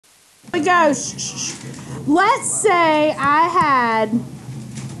we go. Let's say I had,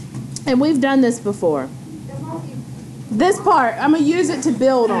 and we've done this before. This part, I'm going to use it to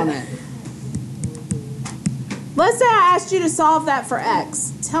build on it. Let's say I asked you to solve that for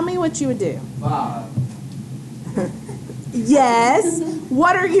x. Tell me what you would do. 5. Yes.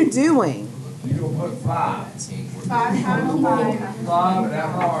 What are you doing? You're going to put 5. 5 times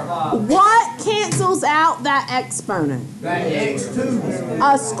 5. What cancels out that exponent? That x2.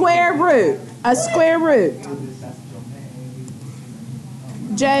 A square root. A square root.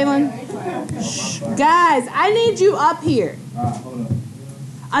 Jalen. Guys, I need you up here. Hold on.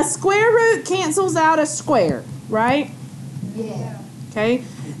 A square root cancels out a square, right? Yeah. Okay.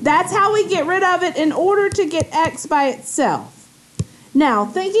 That's how we get rid of it in order to get x by itself. Now,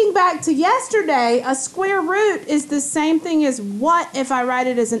 thinking back to yesterday, a square root is the same thing as what if I write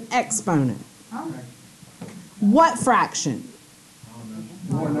it as an exponent? What fraction?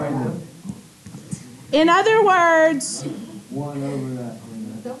 1 over. In other words, 1 over that.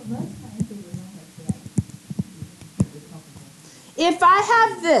 if I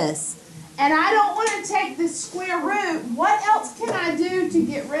have this and I don't want to take the square root, what else can I do to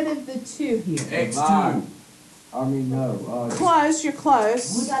get rid of the 2 here? x2. I mean, no. Close, you're We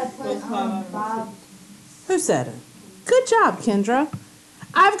close. gotta put 5. Who said it? Good job, Kendra.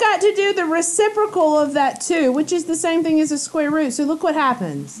 I've got to do the reciprocal of that 2, which is the same thing as a square root. So look what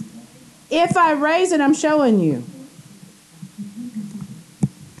happens. If I raise it, I'm showing you.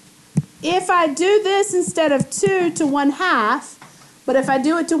 If I do this instead of 2 to 1/2, but if I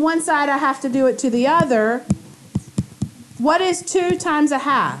do it to one side, I have to do it to the other. What is 2 times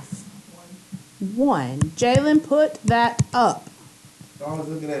 1/2? 1. Jalen, put that up. I was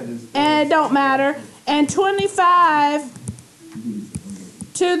looking at this. And it don't matter. And 25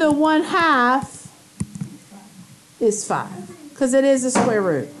 to the 1/2 is 5. Because it is a square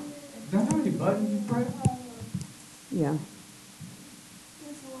root. Is that how many buttons you press? Yeah.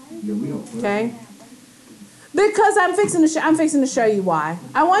 Yeah, we don't. Okay. Because I'm fixing to show you why.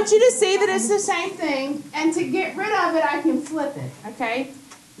 I want you to see that it's the same thing, and to get rid of it, I can flip it. Okay.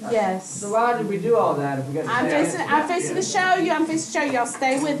 Yes. So why did we do all that if we got to I'm fixing to show you. I'm fixing to show you. Y'all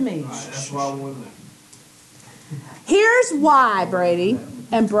stay with me. That's why I wanted to. Here's why, Brady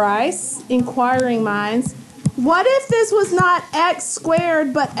and Bryce, inquiring minds. What if this was not x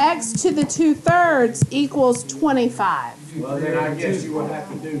squared, but x to the 2/3 equals 25? Well, then I guess you would have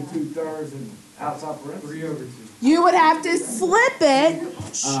to do 2/3 and outside parentheses. 3 over 2. You would have to flip it,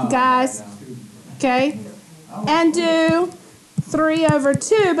 guys, okay, and do 3 over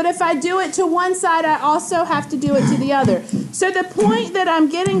 2. But if I do it to one side, I also have to do it to the other. So the point that I'm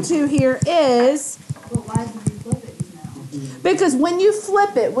getting to here is, But why did you flip it now? because when you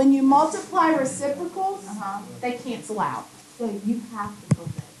flip it, when you multiply reciprocals, Uh-huh. they cancel out. So you have to flip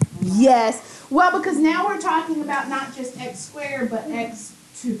it. Yes. Well, because now we're talking about not just x squared, but x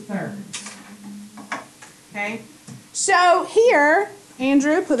 2/3. Okay. So here,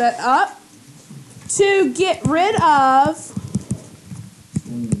 Andrew, put that up. To get rid of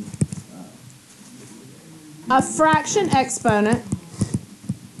a fraction exponent,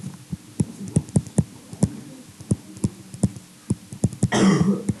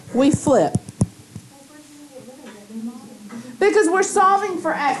 we flip. Because we're solving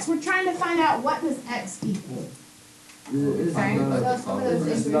for x. We're trying to find out what does x equal. It's Okay. another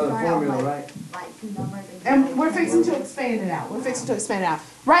formula, right? Like 2 numbers. And we're fixing to expand it out.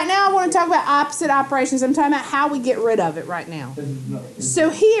 Right now, I want to talk about opposite operations. I'm talking about how we get rid of it right now. So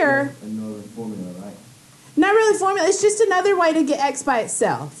here, Another formula, right? not really formula, it's just another way to get x by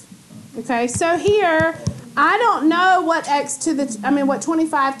itself. Okay, so here, I don't know what what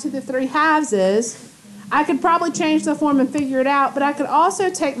 25 to the 3/2 is. I could probably change the form and figure it out, but I could also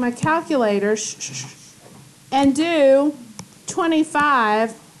take my calculator and do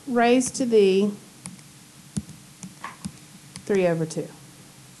 25 raised to the 3 over 2.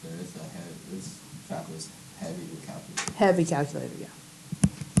 So this calculus heavy to calculate. Heavy calculator, yeah.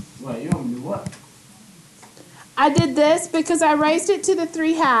 Well, you want me to do what? I did this because I raised it to the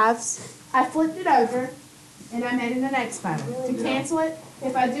 3/2. I flipped it over, and I made it an exponent. To cancel it,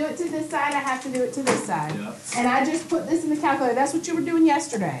 if I do it to this side, I have to do it to this side. Yeah. And I just put this in the calculator. That's what you were doing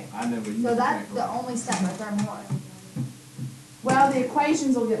yesterday. I never used So that's that. the only step right there more. Well, the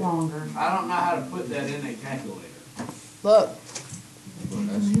equations will get longer. I don't know how to put that in a calculator. Look, Well,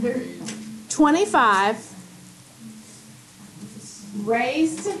 that's crazy. 25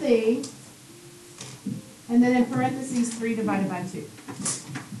 raised to the, and then in parentheses 3 divided by 2.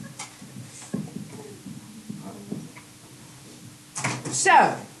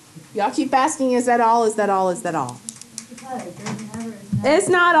 So, y'all keep asking, is that all, is that all, is that all? Because there's never It's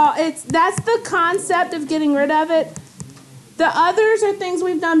not all, that's the concept of getting rid of it. The others are things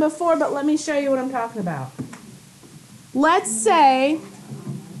we've done before, but let me show you what I'm talking about. Let's say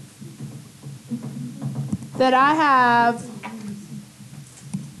that I have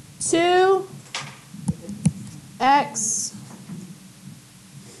 2x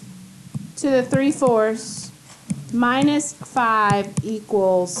to the 3/4 minus 5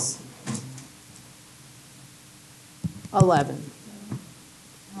 equals 11.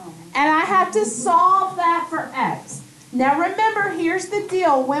 And I have to solve that for x. Now remember, here's the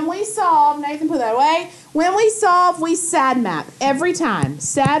deal. When we solve, Nathan put that away. When we solve, we SAD map every time.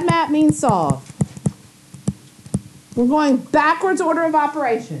 SAD map means solve. We're going backwards order of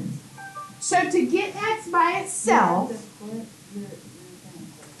operations. So to get x by itself,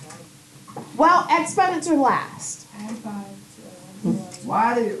 well, exponents are last.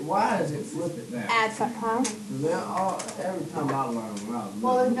 Why does it flip it now? Add 5, huh? Every time I learn, when I was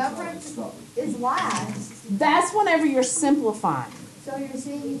Well, the little, number stop it. is last. That's whenever you're simplifying. So you're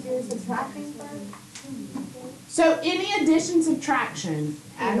saying you're subtracting first? So any addition, subtraction,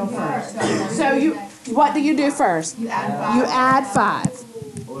 Add go first. first. So what do you do first? You add 5. You add 5.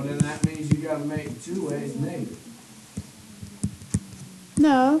 Well, then that means you gotta make 2 ways negative.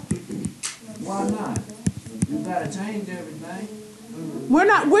 No. Why not? You gotta change everything.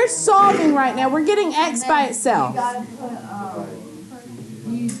 We're solving right now. We're getting x by You itself. gotta put,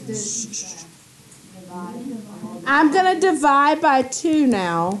 use this. Divide. I'm going to divide by 2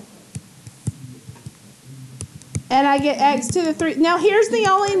 now. And I get x to the 3. Now here's the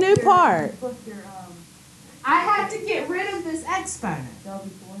only new part. Flip your, I have to get rid of this exponent. that'll be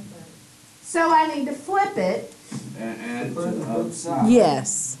 4/3. So I need to flip it. And add it to the other side.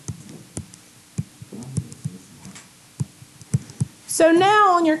 Yes. So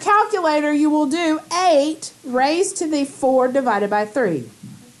now on your calculator you will do 8 raised to the 4 divided by 3.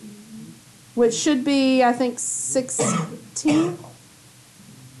 Which should be, I think, 16. And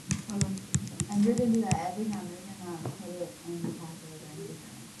you're gonna do that every time. You're gonna put it in the calculator.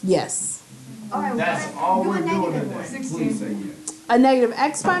 Yes. Alright, That's all we're doing today. Please say yes. A negative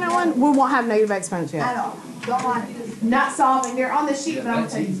exponent one? We won't have negative exponents yet. At all. Don't want it. Not solving. They're on the sheet, but I'm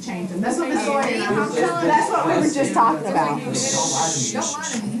going to change them. That's what Miss Lawyer and I were just, that's what we were just talking about. Don't lie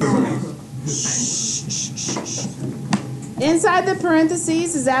to me. Inside the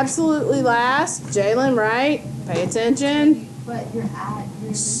parentheses is absolutely last. Jalen, right? Pay attention. But you're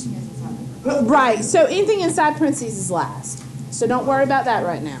thinking is inside. Right. So anything inside parentheses is last. So don't worry about that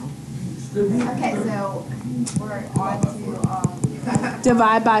right now. Okay, so we're on to,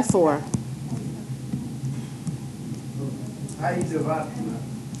 Divide by 4. How you divide it?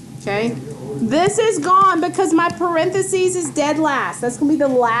 Okay? This is gone because my parentheses is dead last. That's going to be the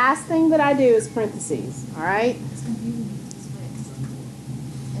last thing that I do is parentheses. All right? it's confusing to switch.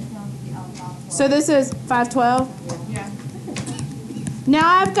 It's going to be on top of. So this is 512. Yeah. Now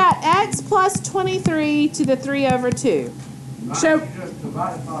I've got x plus 23 to the 3 over 2. So, You just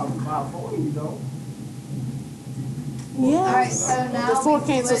divide it by 4, you don't. Alright, yes. so now. The 4 we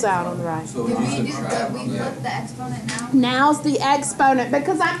cancels flip- out on the right. So Did would we you do, subtract we from that? flip the exponent now? Now's the exponent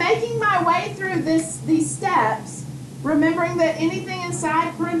because I'm making my way through these steps, remembering that anything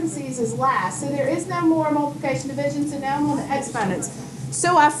inside parentheses is last. So there is no more multiplication division, so now I'm on the exponents.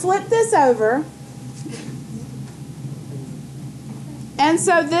 So I flip this over. And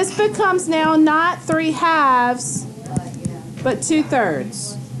so this becomes now not 3/2, Yeah. but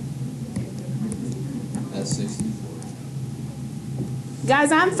 2/3. That's 64.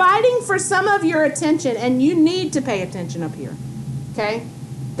 Guys, I'm fighting for some of your attention, and you need to pay attention up here. Okay?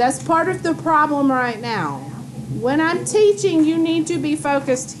 That's part of the problem right now. When I'm teaching, you need to be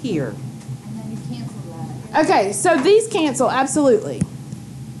focused here. And then you cancel that. Okay, so these cancel, absolutely.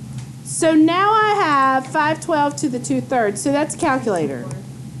 So now I have 512 to the 2/3. So that's calculator.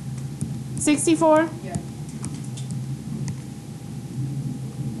 64? Yeah.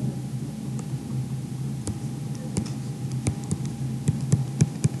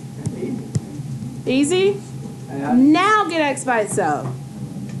 Easy? Now get x by itself.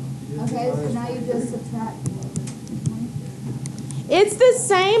 Okay, so now you just subtract. It's the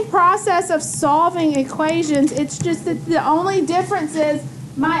same process of solving equations. It's just that the only difference is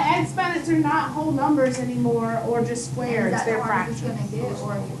my exponents are not whole numbers anymore or just squares. Is that They're the hardest fractions. you're gonna get,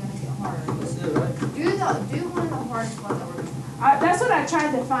 or is it gonna get harder? Let's do it, right? Do one of the hardest ones that we're gonna have. That's what I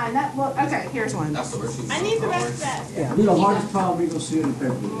tried to find. That look. Okay, here's one. That's the worksheet. I need the rest of that. Do the hardest problem you're gonna see in the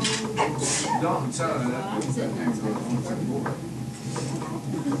paper. Don't tell her that.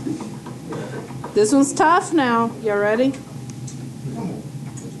 This one's tough now. You ready?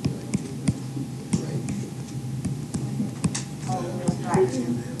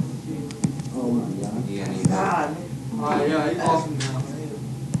 Yeah, I need that. Alright, yeah, he's awesome now.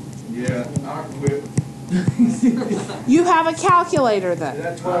 Yeah, I quit. You have a calculator though.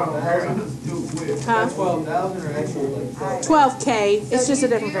 That's 12,000, too quick. Huh? 12,000 or actually like 12K. It's just a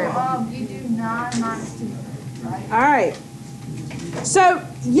different variable. You do 9 minus 2, right? All right. So,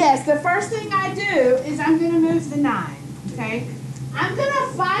 yes, the first thing I do is I'm going to move the 9, okay? I'm going to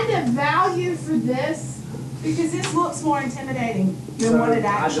find a value for this because this looks more intimidating than what it I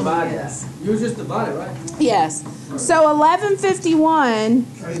actually divide is. that. You just divided, right? Yes. So 1151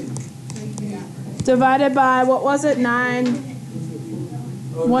 divided by, what was it, 9?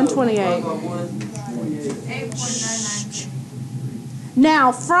 128. 8.992.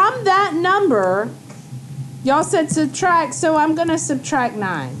 Now, from that number, y'all said subtract, so I'm going to subtract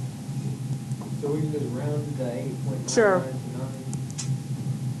 9. So we can just round to 8.9. Sure.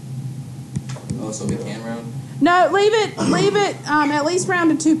 Oh, so we can round? No, leave it, at least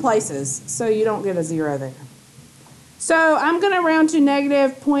round to 2 places, so you don't get a 0 there. So I'm going to round to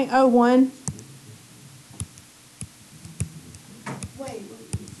negative 0.01. Wait.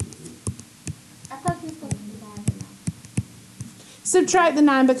 I thought you were supposed to divide them. Subtract the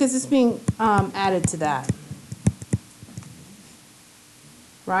 9 because it's being added to that.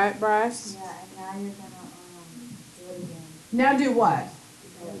 Right, Bryce? Yeah, and now you're gonna do it again. Now do what?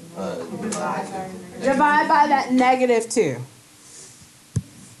 Divide. Divide by that negative 2.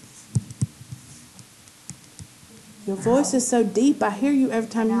 Your voice is so deep, I hear you every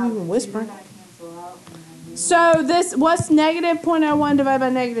time you even whisper. You're gonna cancel out and then So this, what's negative 0.01 divided by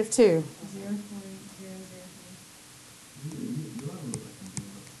negative 2?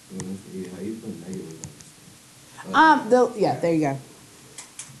 0.003. How you put negative Yeah, there you go.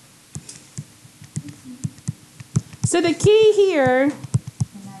 So the key here, And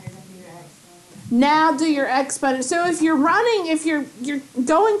now you're gonna do your exponent. now do your exponent. So if you're running, if you're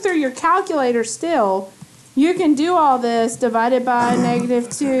going through your calculator still, you can do all this divided by negative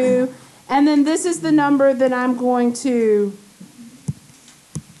 2. And then this is the number that I'm going to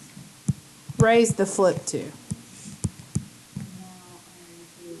raise the flip to. And now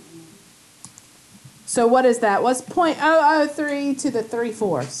do, So what is that? What's 0.003 to the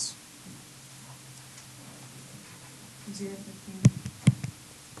 3/4? 0.15.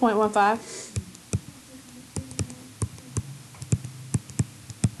 0.15?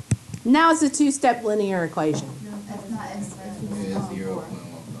 Now it's a 2-step linear equation. No, it's not, it's Yeah, 4. 0.15.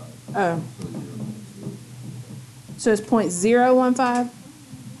 Oh, So 0.0. so it's 0.015?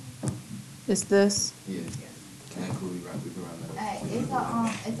 Is this? Yeah. Can I include, we can round that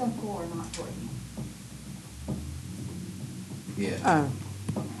up. It's a 4, not 40. Yeah. Oh,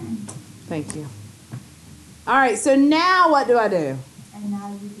 thank you. All right, so now what do I do? And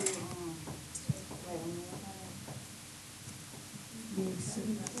now you do, wait, let me look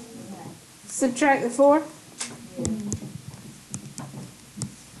at it. Subtract the 4?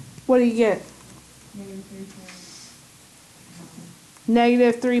 What do you get?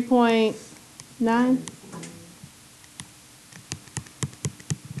 Negative 3.9. Negative 3.9? Negative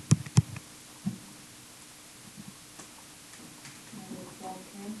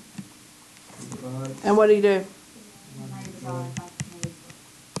 12K. And what do you do? And now you divide by negative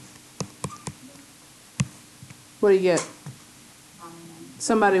What do you get? 4.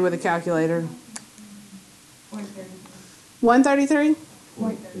 Somebody with a calculator. 0.33. 133?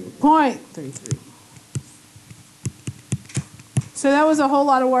 0.33. 0.33. So that was a whole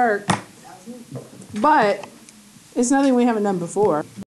lot of work, That was it. but it's nothing we haven't done before.